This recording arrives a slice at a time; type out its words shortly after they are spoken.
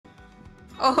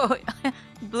Oh,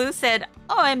 Blue said,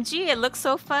 OMG, it looks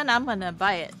so fun. I'm gonna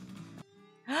buy it.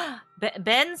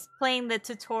 Ben's playing the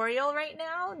tutorial right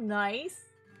now. Nice.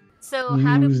 So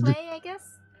how to play, I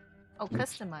guess? Oh,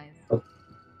 customize.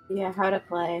 Yeah, how to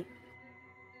play.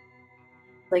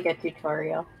 Like a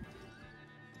tutorial.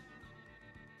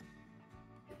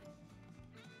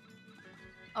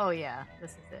 Oh yeah,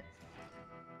 this is it.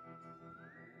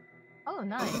 Oh,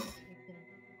 nice.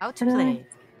 How to play.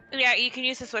 Yeah, you can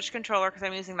use the Switch controller because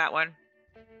I'm using that one.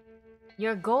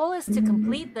 Your goal is to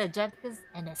complete the objectives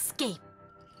and escape.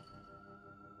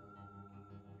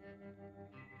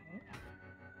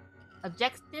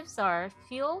 Objectives are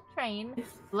fuel train,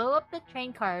 blow up the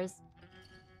train cars,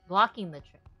 blocking the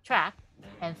track,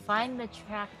 and find the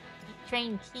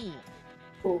train key.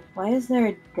 Oh, why is there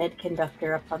a dead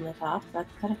conductor up on the top?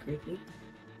 That's kind of creepy.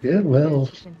 Yeah, well,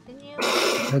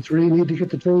 that's where you need to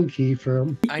get the train key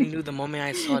from. I knew the moment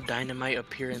I saw dynamite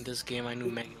appear in this game, I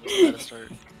knew Maggie was about to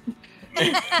start.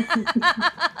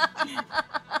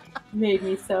 Made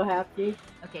me so happy.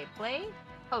 Okay, play,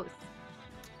 host.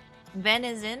 Ben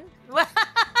is in.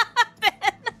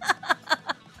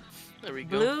 There we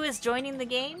go. Blue is joining the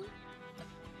game.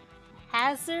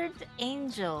 Hazard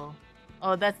Angel.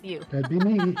 Oh, that's you. That'd be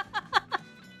me.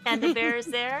 Panda Bear is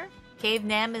there. Cave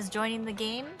Nam is joining the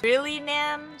game. Really,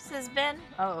 Nam, says Ben?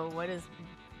 Uh-oh, what is...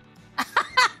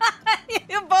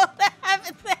 You both have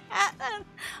it the hat.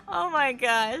 Oh my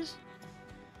gosh.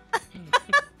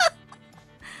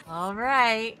 All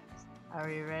right. Are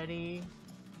we ready?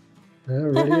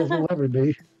 Ready as we'll ever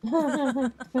be.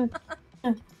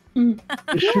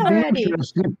 This should be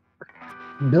interesting.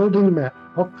 Building a map.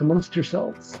 Talk amongst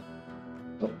yourselves.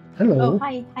 Oh, hello. Oh,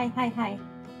 hi.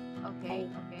 Okay.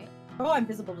 Oh, I'm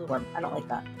visible to the worm. I don't like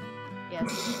that. Yes.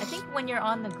 I think when you're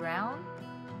on the ground,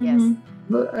 yes.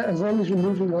 But as long as you're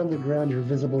moving on the ground, you're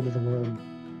visible to the worm.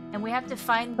 And we have to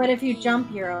find But if you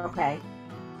jump, you're okay.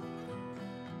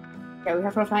 Yeah, we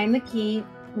have to find the key.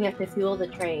 We have to fuel the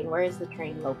train. Where is the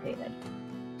train located?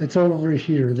 It's over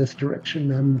here, this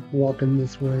direction. I'm walking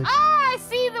this way. Ah, I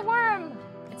see the worm!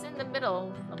 It's in the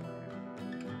middle somewhere.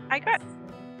 I got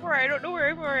where I don't know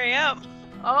where I am.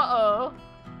 Uh-oh.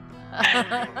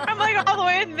 I'm like all the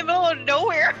way in the middle of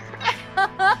nowhere.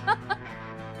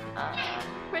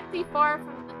 Pretty far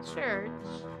from the church.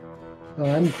 Oh,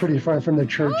 I'm pretty far from the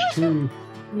church, too.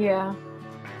 Yeah.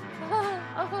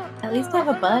 At least I have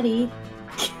a buddy.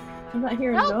 I'm not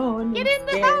here alone. Get in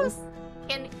the house!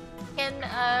 Can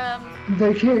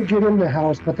They can't get in the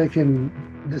house, but they can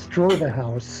destroy the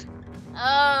house.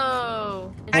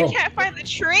 Oh. I can't find the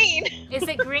train. Is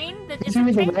it green? See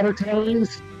where the water tower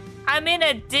is? I'm in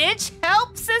a ditch.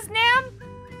 Help, says Nam.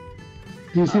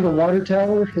 Do you see the water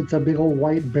tower? It's a big old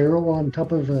white barrel on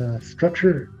top of a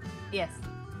structure. Yes.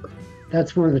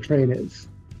 That's where the train is.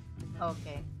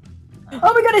 Okay.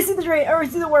 Oh my god, I see the train! Oh, I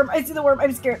see the worm!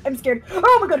 I'm scared!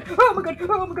 Oh my god! I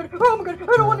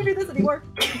don't want to do this anymore!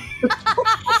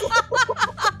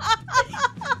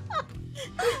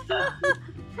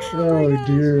 Oh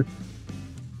dear.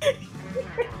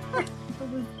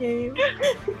 This game.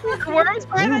 The worm's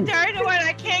by the dynamite.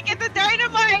 I can't get the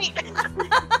dynamite.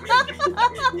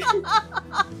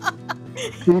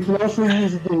 You can also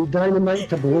use the dynamite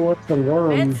to blow up the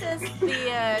worm. Ben says the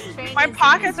train My is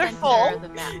pockets in are the full. center of the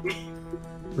map.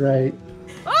 Right.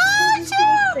 Oh, I'm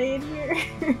stay in here.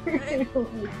 I don't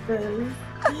like this.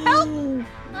 Help!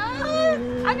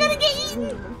 I'm gonna get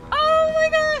eaten! Oh my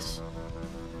gosh!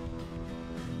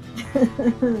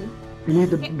 You need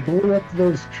to blow up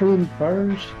those train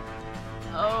cars.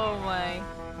 Oh my.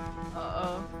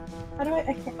 Uh-oh. How do I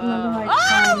can't remember how I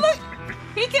Oh, look!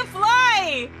 He can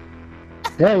fly!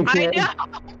 Yeah, you I can.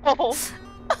 know.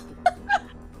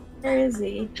 Where is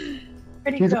he?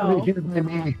 Where'd he He's go? over here by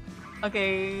me.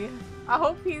 Okay. I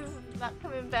hope he's not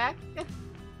coming back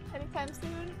anytime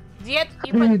soon. Do you have to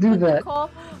How do you do that?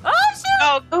 Call? Oh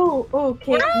shoot! Oh,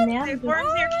 Cave Nam. There's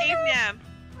worms near Cave Nam.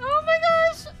 Oh my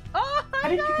gosh! Oh my How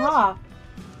did you gosh! talk?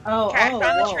 Oh, Okay, I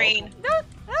found the whoa. train. No!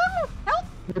 Help!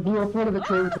 They blew up one of the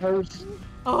train cars.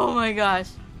 Oh my gosh.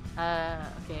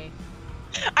 Okay.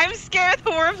 I'm scared.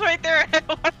 The worm's right there. I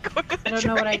don't want to go to the I don't train.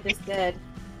 know what I just did.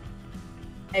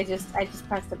 I just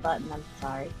pressed a button. I'm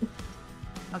sorry.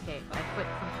 Okay, I quit.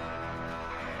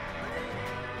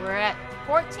 We're at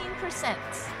 14%.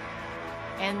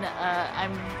 And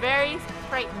I'm very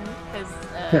frightened because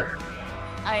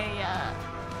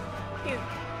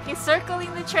he's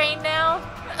circling the train now.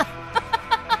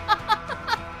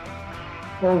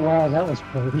 Oh wow, that was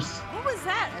close. What was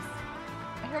that?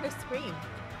 I heard a scream.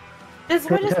 This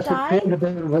one just died?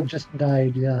 One just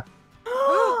died, yeah.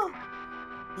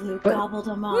 You But- gobbled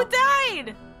him up. Who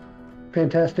died?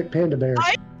 fantastic panda bear.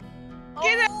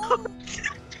 Get Oh,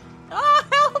 oh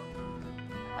help!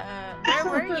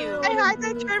 Where were you? I had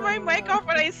to turn my mic off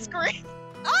when I screamed.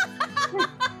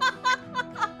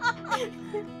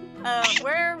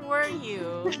 Where were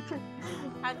you?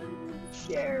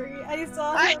 Scary. I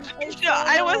saw him.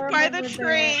 I was worm by over the there.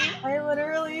 train. I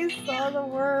literally saw the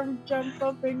worm jump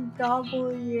up and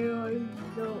gobble you. I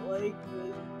don't like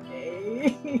this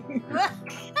game.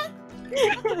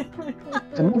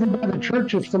 I'm over by the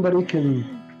church if somebody can.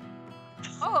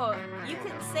 Oh, you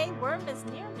can say worm is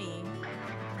near me.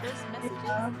 There's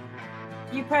messages?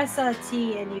 You press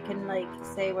T and you can like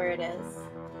say where it is.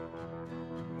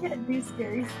 Can't do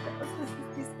scary stuff.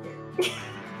 This is too scary.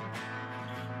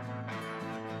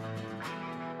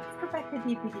 Let's go back to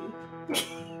DPD.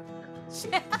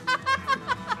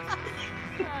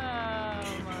 Oh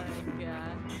my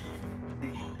god.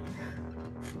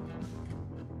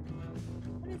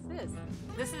 What is this?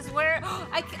 This is where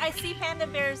I see Panda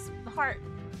Bear's heart.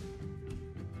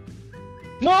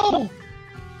 No!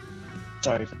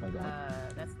 Sorry for my dad.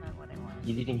 That's not what I wanted.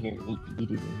 You didn't hear me. You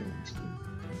didn't hear me.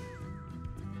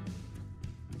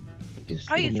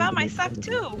 Oh, you found my stuff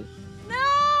too. No,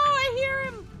 I hear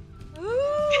him.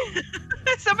 Ooh.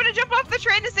 Somebody jump off the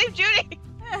train to save Judy.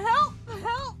 Help!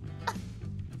 Help!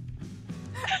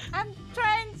 I'm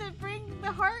trying to bring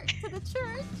the heart to the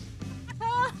church.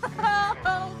 Help!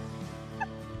 Help!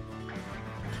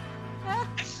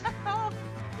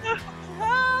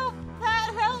 Help!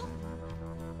 Pat, help!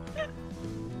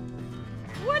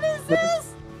 What is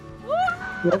this?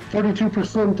 We're at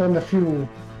 42% on the fuel.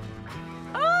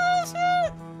 Oh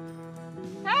shit!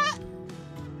 Pat!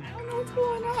 I don't know what's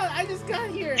going on. I just got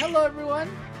here. Hello, everyone.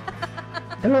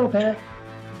 Hello, Pat.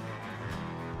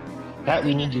 Pat,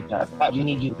 we need you, Pat. Pat, we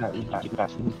need you, Pat. We need you,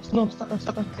 Pat. No, stop.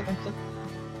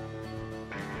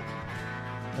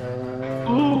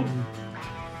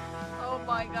 Oh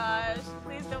my gosh.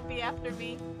 Please don't be after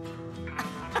me.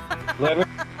 Whoever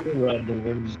run the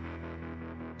rooms.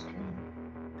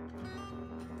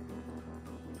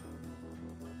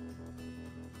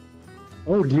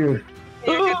 Oh dear.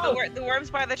 The worm's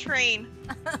by the train.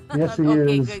 Yes, he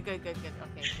okay, is. good. Okay, good.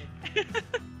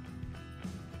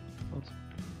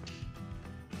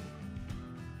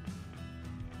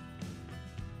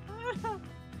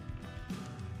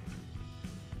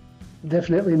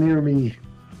 Definitely near me.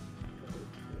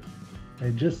 I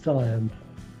just saw him.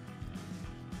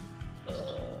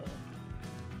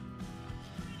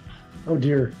 Oh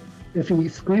dear. If he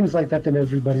screams like that, then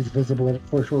everybody's visible in it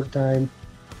for a short time.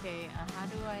 Okay, how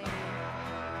do I...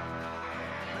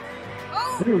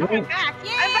 There you Oh! go. I'm back.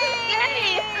 Yay!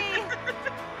 I'm back.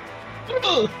 Yay!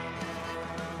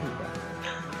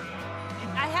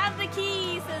 I have the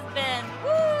key, says Ben.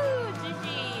 Woo!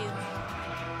 GG's.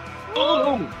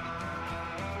 Oh!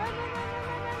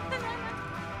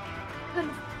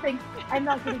 I'm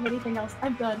not getting anything else.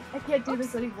 I'm done. I can't do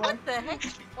this anymore. What the heck?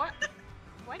 What?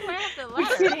 Why do I have to I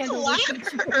laugh? can't handle this Laughter.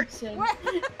 situation. What?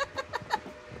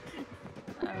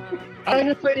 I'm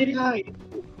gonna put it high.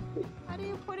 How do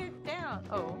you put it down?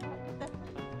 Oh.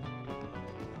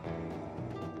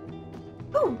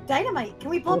 Ooh, dynamite! Can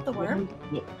we blow up the worm?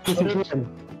 Yes, you can.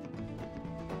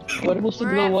 What supposed to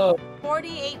We're blow at up?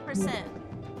 48%.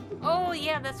 Oh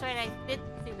yeah, that's right. I did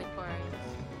see the chorus.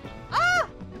 Ah!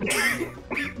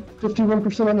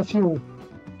 51% on the fuel.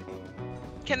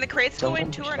 Can the crates go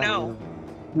in too or no?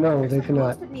 No, they They're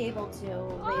cannot. supposed to be able to. They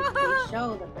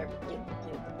show that they're able to,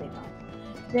 but they don't.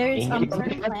 There's certain They're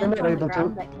plants not on the able to.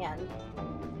 ground that can.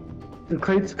 The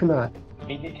crates cannot.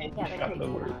 Yeah, they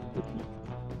cannot.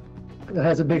 It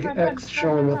has a big X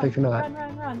showing that they cannot.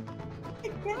 Run! I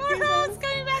can't Oh do no, this. it's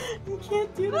coming back! I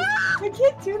can't do this. I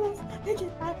can't do this. I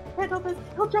can't handle this.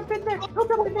 He'll jump in there. He'll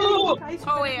jump in there. You guys. You Oh,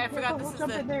 better wait, I be forgot careful. this He'll is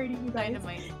jump the in there and eat you guys.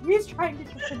 Dynamite. He's trying to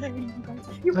jump in there and eat you guys.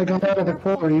 You I got better out of the be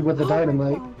careful. quarry with the Oh my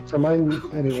dynamite, God. so mine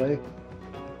anyway.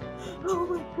 Oh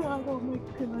my god, oh my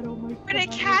god, oh my god. When it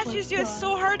oh my catches you, it's God.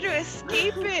 so hard to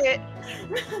escape it.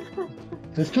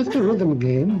 It's just a rhythm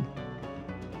game.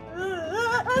 No,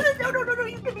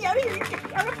 you get me out of here, you get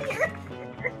me out of here.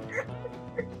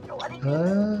 Don't let me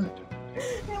out.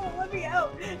 It won't let me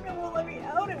out. It won't let me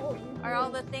out. It won't. Are all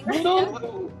the things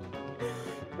No!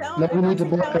 Down. No, we need to I'm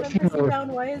block pressing a few down, I'm pressing more. down.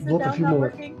 Why is the Block a down few not more.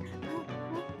 working?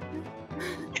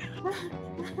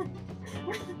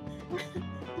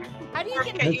 How do you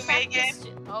get Can the you make cactus?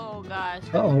 Oh gosh.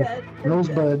 Uh-oh. Dead.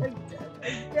 Rosebud. I'm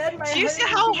dead. My Do you heart see is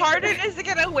how beating. hard it is to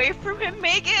get away from him,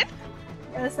 Megan?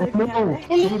 Yes, Oh I no!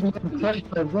 can. It was not crushed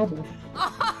by rubble.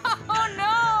 Oh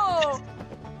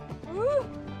no! Woo.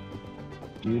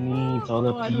 Junie, it's all Go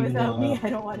up to on you without me. now. I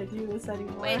don't want to do this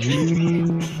anymore. Wait.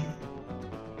 Junie.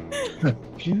 How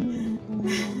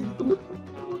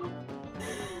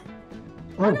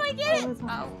do I get it? Oh,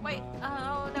 Oh, wait.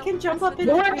 Oh, no. You can jump that's up in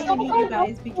the- the train and eat you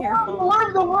guys. Be careful. The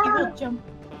worm, the worm.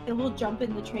 It will jump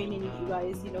in the train and eat you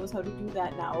guys. He knows how to do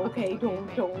that now. Okay, don't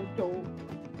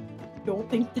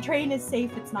think the train is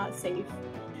safe. It's not safe.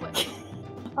 What?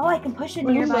 Oh, I can push a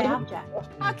nearby object.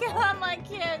 How come I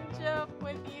can't jump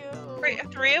with you?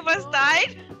 Wait, 3 of us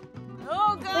died?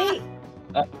 Oh, God. Wait,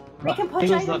 we can push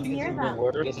Tickle's not items near using the them.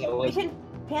 word, is that We what- can,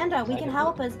 Panda. We can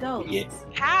help as ghosts. Yes.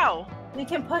 How? We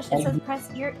can push. It says press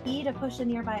E to push a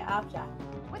nearby object.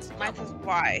 What's Mine says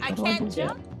why. I How do I can't do that?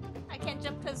 jump? I can't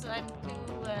jump because I'm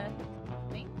too,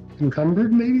 thing?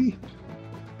 Encumbered, maybe?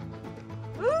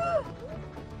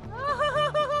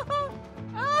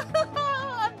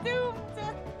 I'm doomed.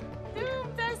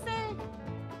 Doomed, I say.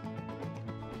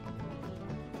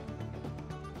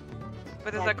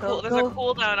 But there's Yeah, a cool go-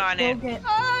 cooldown on Go it. get.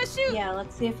 Oh, shoot. Yeah,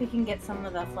 let's see if we can get some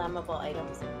of the flammable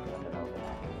items and put it over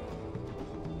there.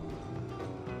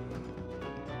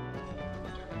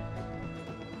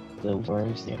 The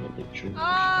worms near the tree. Oh,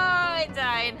 I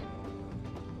died.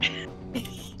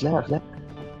 Snap.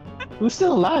 Who's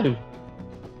still alive?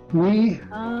 Me?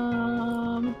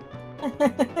 How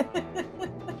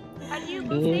do you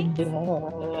move things?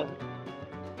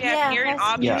 Yeah, near an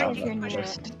press E object. if you you're can near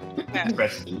push it. Yeah.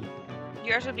 Press E.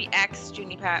 Yours would be X,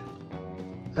 Juniepat.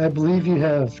 I believe you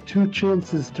have 2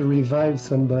 chances to revive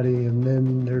somebody and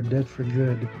then they're dead for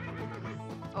good.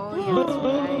 Oh, yeah, that's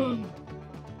right.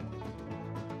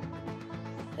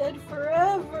 Dead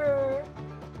forever.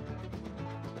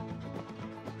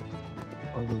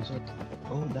 Oh, those are.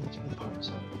 Oh, that's the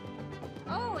parts.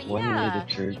 Oh, One near yeah.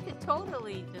 the church. You could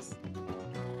totally just.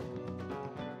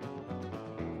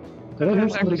 Did I hear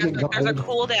There's somebody get a gobbled?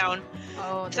 cooldown.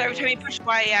 Oh, So every time you push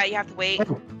Y, yeah, you have to wait.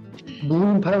 Oh,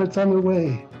 balloon pilot's on their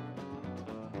way.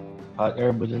 Hot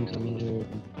air balloon coming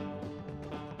in.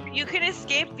 You can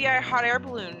escape via hot air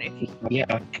balloon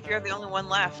Yeah, if you're the only one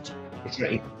left. it's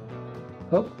right.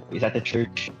 Oh, He's at the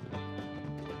church.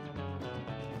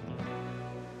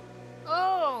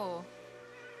 Oh.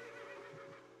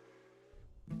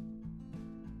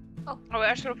 Oh, we're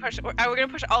actually gonna push. Are we gonna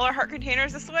push all our heart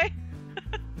containers this way?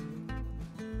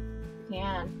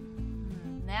 Can.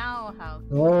 Now how?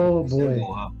 oh boy.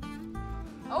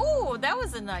 Oh, that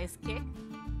was a nice kick.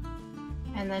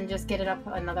 And then just get it up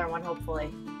another one, hopefully.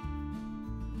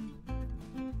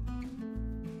 I'm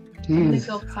gonna He's,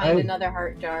 go find hide- another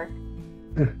heart jar.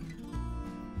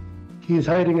 he's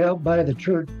hiding out by the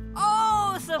church.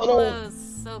 Oh, so Oh, no. close.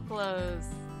 So close.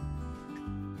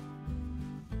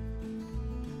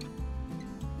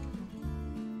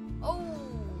 Oh.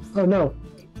 Oh no.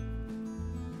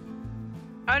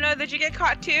 Oh no, did you get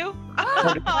caught too?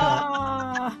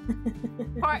 Ah!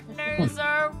 Partners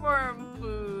are worm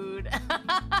food.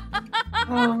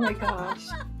 Oh my gosh.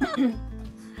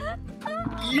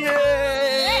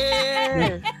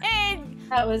 Yeah!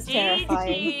 That was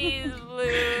terrifying. GG's,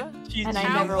 Blue. And I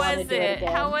How never want to was do it it?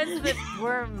 again. How was the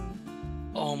worm?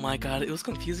 Oh my god, it was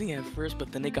confusing at first,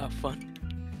 but then it got fun.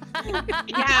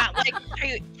 Yeah, like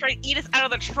try to eat us out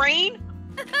of the train.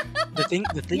 The thing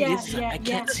Yeah, is, yeah, I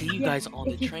can't yeah, see you yeah. guys on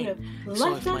the If you train. could've So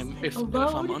left us if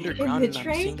alone I'm in underground the and I'm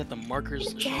train, seeing that the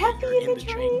markers you'd show be that happy you're in the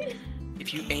train.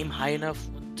 if you aim high enough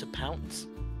to pounce,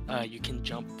 you can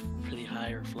jump really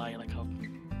high or fly like how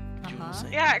June was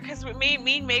saying. Yeah, because me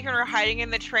and Megan were hiding in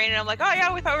the train, and I'm like, oh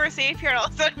yeah, we thought we were safe here. And all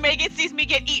of a sudden, Megan sees me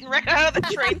get eaten right out of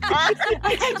the train car.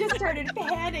 I just started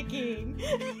panicking.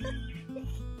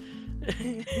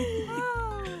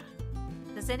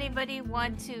 Does anybody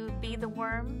want to be the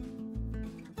worm?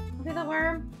 Be the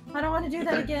worm. I don't want to do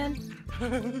that again.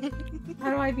 How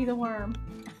do I be the worm?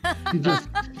 You just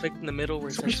Click in the middle where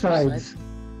it switch says suicide. sides.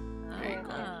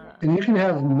 Uh, And you can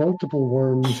have multiple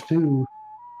worms too.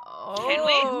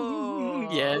 oh.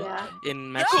 Yeah. Yeah.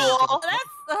 In That's, Maximum.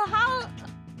 that's how.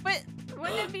 But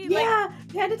wouldn't it be Yeah,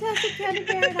 Panda-tastic, Panda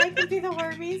Bear, and I could be the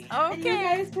wormies. like And you okay?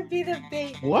 guys could be the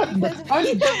bait. What the Because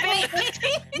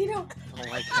fuck? you know, Oh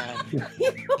my god.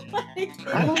 you know what I do?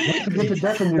 I don't want to get the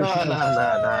death in your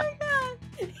Nah.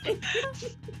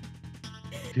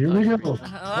 Here we go.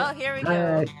 Well, here we go.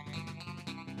 Hi.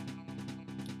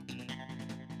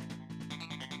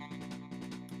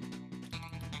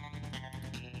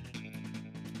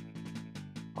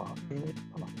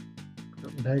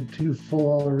 Died 2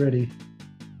 full already.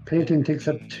 Painting takes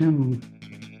up 2.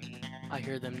 I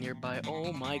hear them nearby.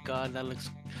 Oh my god, that looks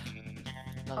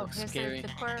Oh, here's scary. the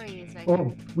quarries.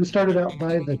 Oh, we started out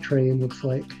by the train, looks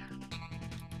like.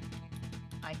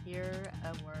 I hear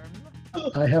a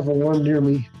worm. I have a worm near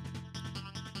me.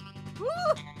 Woo!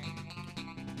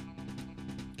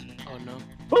 Oh no.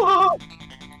 Oh!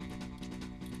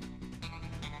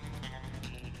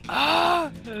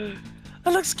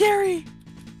 That looks scary!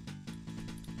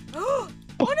 Oh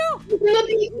no!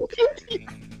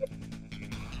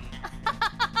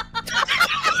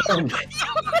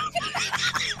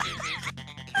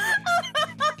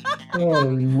 Oh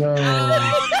no.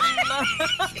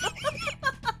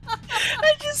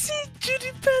 I just see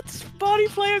Juniepat's body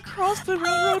fly across the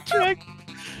railroad track.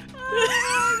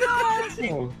 Oh my gosh!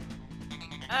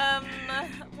 Oh,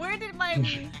 Where did my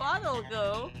bottle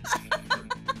go?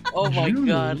 Oh my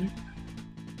god.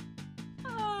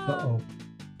 Uh-oh.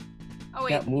 Oh wait.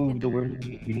 can't move the worm.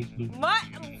 You need to. What?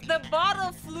 The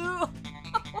bottle flew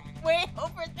way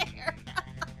over there.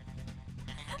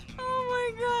 Oh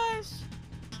my gosh.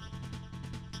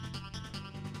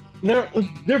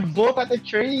 They're both at the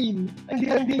train. And they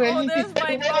haven't do Oh, anything. there's my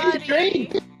They're at the body.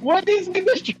 train. What is in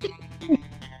the train?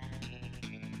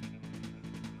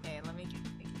 Okay, let me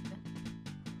fix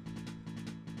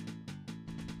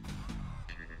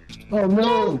it. Oh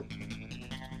no!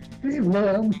 Leave,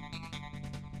 man.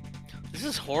 This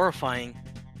is horrifying.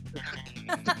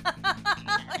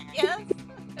 Yes,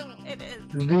 it is.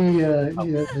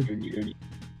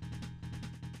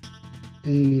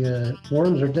 The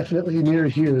worms are definitely near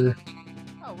here.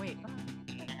 Oh wait.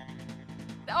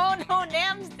 Oh no,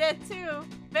 Nam's dead too.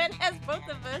 Ben has both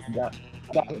of us.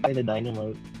 Got by the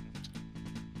dynamite.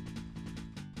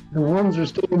 The worms are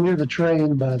still near the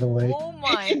train, by the way. Oh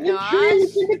my It's in the gosh. train.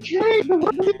 It's in the train. The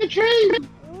worm's in the train.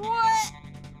 What?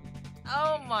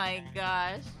 Oh my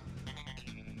gosh.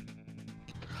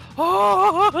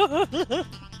 Oh!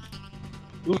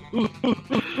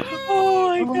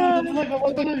 Oh my god!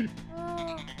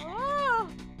 Oh, oh.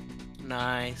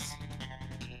 Nice.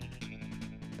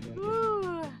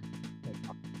 Ooh.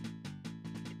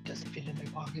 It doesn't fit in my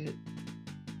pocket.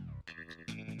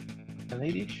 Can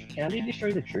they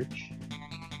destroy the church?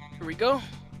 Here we go.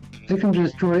 They can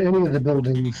destroy any of the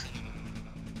buildings,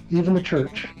 even the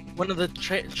church. One of the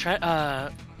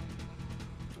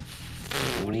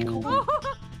what do you call them?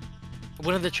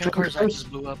 One of the train cars I just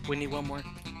blew up. We need one more.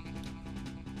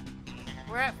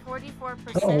 We're at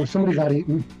 44%. Oh, somebody got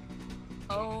eaten.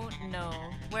 Oh no.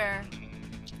 Where?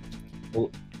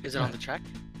 Is it on the track?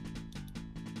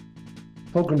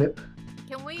 Poking it.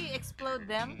 Can we explode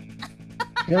them?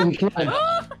 Yeah, you can.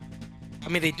 I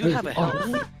mean, they do have a health.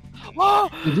 Oh.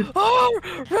 Oh! Oh!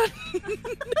 Run!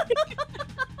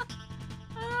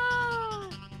 Oh.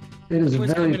 It is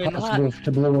Who's very coming in hot? possible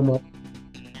to blow them up.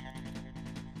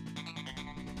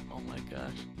 Oh my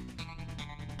gosh.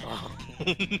 Oh.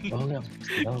 Oh no.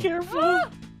 No. Careful!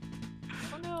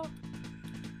 Oh no.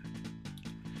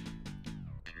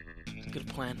 Good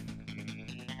plan.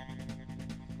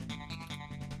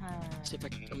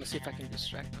 I'm gonna see if I can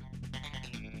distract them.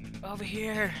 Over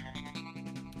here!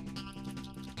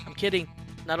 I'm kidding.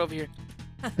 Not over here.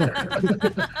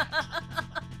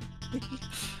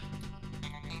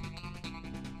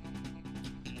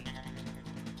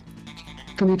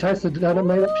 Can you toss the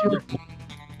dynamite up here?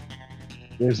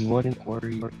 There's one in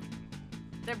quarry.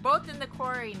 They're both in the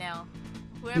quarry now.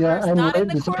 Yeah, Whoever's I'm not right in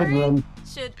the beside quarry one.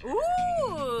 should.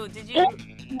 Ooh! Did you?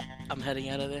 I'm heading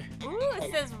out of there. Ooh!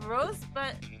 It says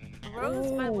Rosebud.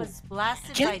 Rosebud was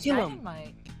blasted Can't by kill him.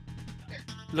 dynamite.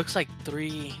 Looks like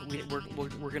 3.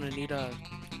 We're gonna need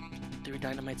 3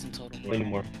 dynamites in total. One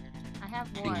more. I have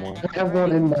Three one. more. I have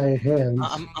one in my hands.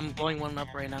 I'm blowing one up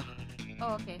right now.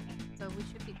 Oh, okay. So we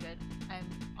should be good. I'm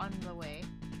on the way.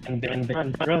 And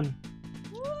run.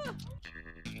 Woo!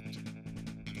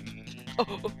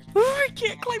 Oh, I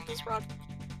can't climb this rock.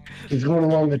 He's going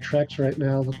along the tracks right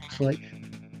now, looks like.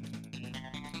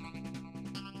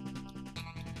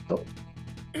 Oh,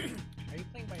 Are you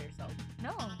playing by yourself?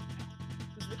 No.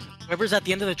 Whoever's at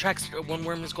the end of the tracks, one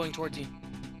worm is going towards you.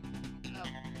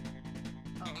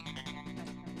 Oh.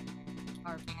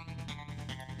 Our...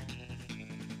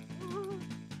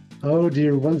 oh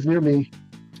dear, one's near me.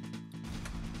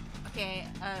 Okay,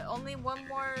 only one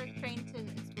more train to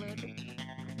explode.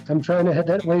 I'm trying to head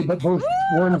that way, but both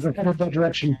worms are headed that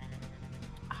direction.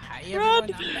 Hi Run!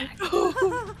 everyone, I'm back.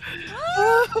 Oh.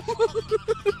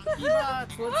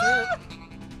 Ebox, what's up?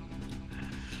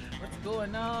 What's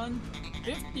going on?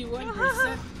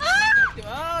 51%.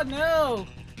 Oh no!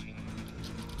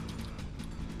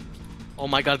 Oh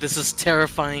my god, this is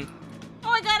terrifying. Oh,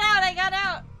 I got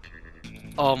out!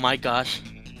 Oh my gosh.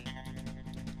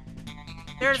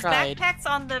 There's tried. backpacks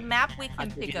on the map we I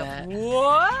can pick figured up. that.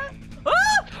 What?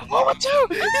 Ah! Oh, what two?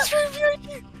 He's right behind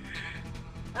you.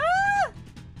 Ah!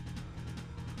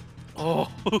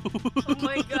 Oh. Oh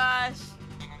my gosh.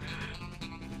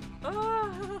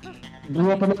 Ah. Blew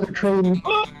up another train.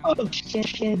 Oh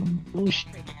shit! Oh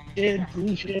shit!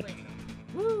 Oh shit!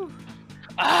 Woo.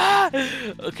 Ah!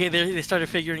 Okay, they started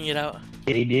figuring it out.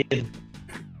 They did.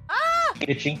 Ah! The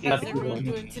chink How's got everyone one.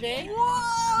 doing today?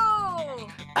 Whoa!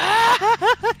 Ah!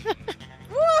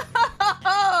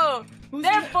 Whoa! Who's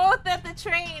They're in the, both at the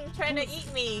train trying to eat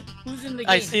me. who's in the game?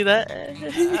 I see that.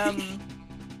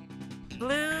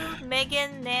 Blue,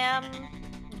 Megan, Nam,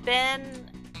 Ben,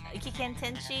 Kikan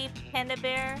Tenchi, Panda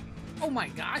Bear. Oh my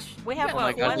gosh. We You have got Oh my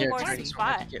a god, one they're more trying so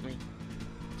spot. hard to get me.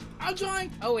 I'll join.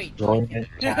 Oh wait. Join it.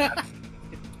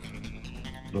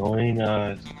 Join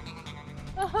us.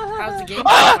 How's the game?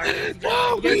 Ah!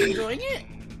 You guys enjoying it?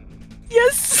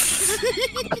 Yes!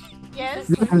 Yes,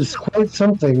 It is quite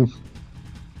something.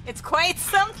 it's quite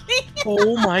something.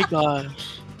 Oh my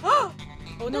gosh. Oh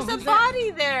no, There's a who's that?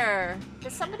 body there.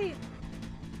 Is somebody's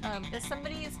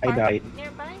I heart died.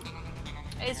 nearby?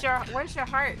 Where's your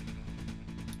heart?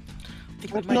 I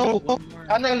think we What? might No. get one more.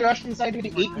 Anna rushed inside and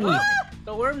ate me.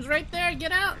 The worm's right there.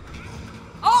 Get out.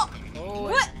 Oh! Oh,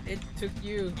 What? It took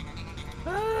you.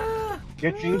 Ah.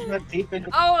 Your dream's not safe and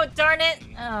Oh, darn it!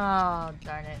 Oh,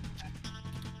 darn it.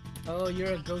 Oh,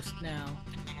 you're a ghost now.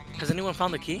 Has anyone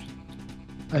found the key?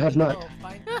 I have not. Oh,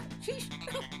 fine. Ah, sheesh.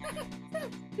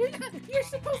 You're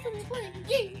supposed to be playing a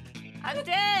game. I'm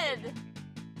dead.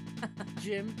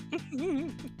 Jim,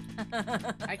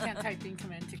 I can't type in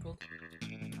command Tickle.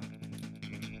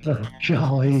 Oh,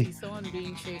 jolly. See someone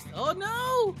being chased. Oh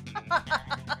no!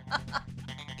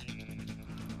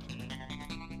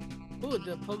 Ooh,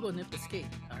 the pogo nip escape.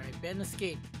 Alright, Ben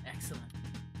escape. Excellent.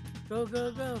 Go,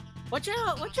 go, go. Watch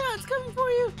out! Watch out! It's coming for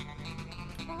you!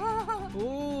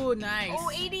 Ooh, nice.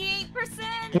 Oh, 88%.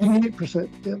 88%.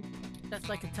 Yep. That's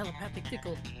like a telepathic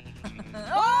tickle.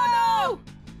 Oh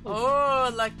no!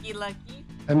 Oh, lucky, lucky.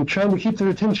 I'm trying to keep their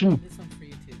attention. This one's for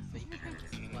you too, so you can have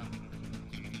this as well.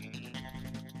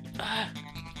 Ah,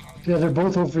 Yeah, they're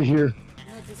both over here You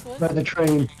know what this was? by the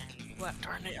train.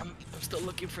 darn it, I'm still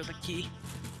looking for the key.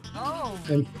 Oh.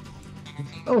 And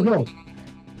oh no,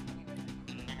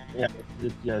 yeah,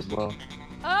 as well.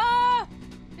 Ah!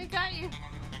 They got you.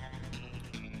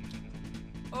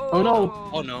 Oh, no.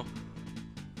 Oh no.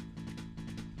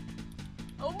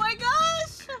 Oh my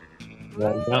gosh!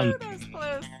 Well Ooh, done. that was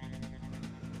close.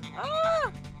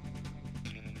 Ah!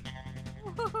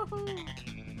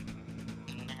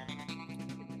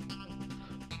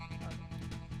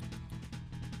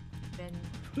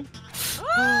 Ben.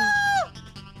 Ah!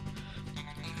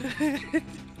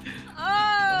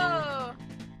 Oh!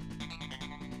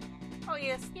 Oh,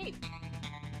 you escaped.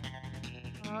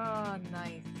 Oh,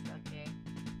 nice. Okay.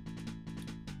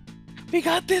 We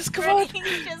got this, come on! Running,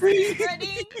 just keep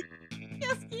running.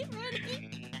 Just keep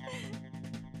running.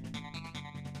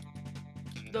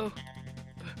 No.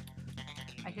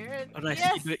 I hear it. Oh nice,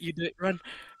 Yes. you do it, run,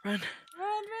 run,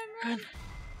 Run. run.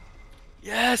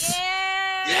 Yes!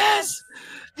 Yes.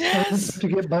 Yes! to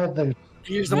get by the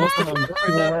Here's the most important part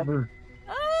of that. wherever.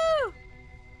 Oh!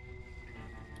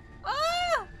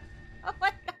 Oh! Oh my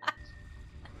gosh!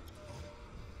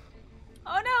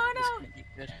 Oh no! Oh This no! could be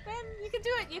good. Ben, you can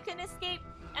do it. You can escape.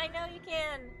 I know you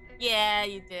can. Yeah,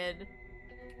 you did.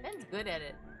 Ben's good at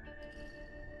it.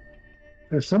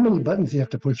 There's so many buttons you have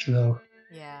to push though.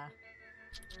 Yeah.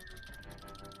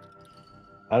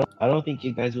 I don't think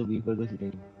you guys will be good with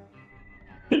me.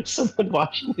 There's someone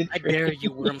watching the I train. dare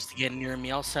you worms to get near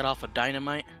me. I'll set off a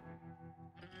dynamite.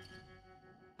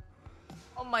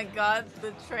 Oh my god,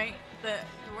 the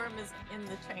worm is in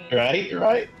the train. Right?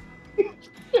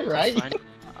 Right? Fine.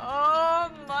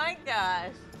 Oh my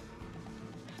gosh.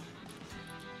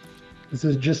 This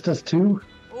is just us two.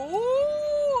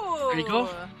 Ooh! There you go.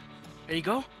 There you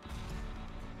go.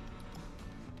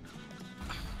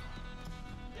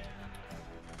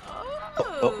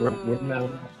 Oh, we're now.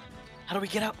 How do we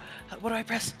get out? What do I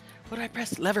press? What do I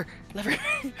press? Lever.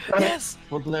 Yes!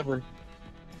 What lever?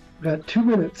 Got 2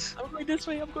 minutes. I'm going this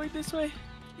way. I'm going this way.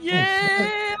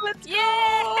 Yay! Let's Yay! go!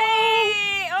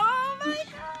 Oh my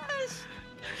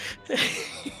gosh!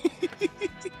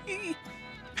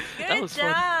 That Good was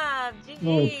fun. job! Oh,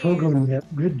 GG! Pogo Nip,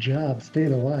 good job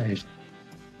staying alive.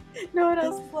 No one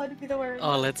else is allowed to be the worm.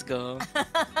 Oh, let's go.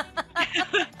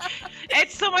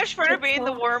 It's so much funner being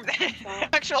the worm than an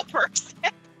actual person.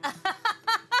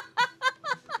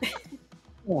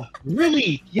 Oh,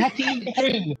 really? You have to eat the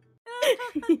train.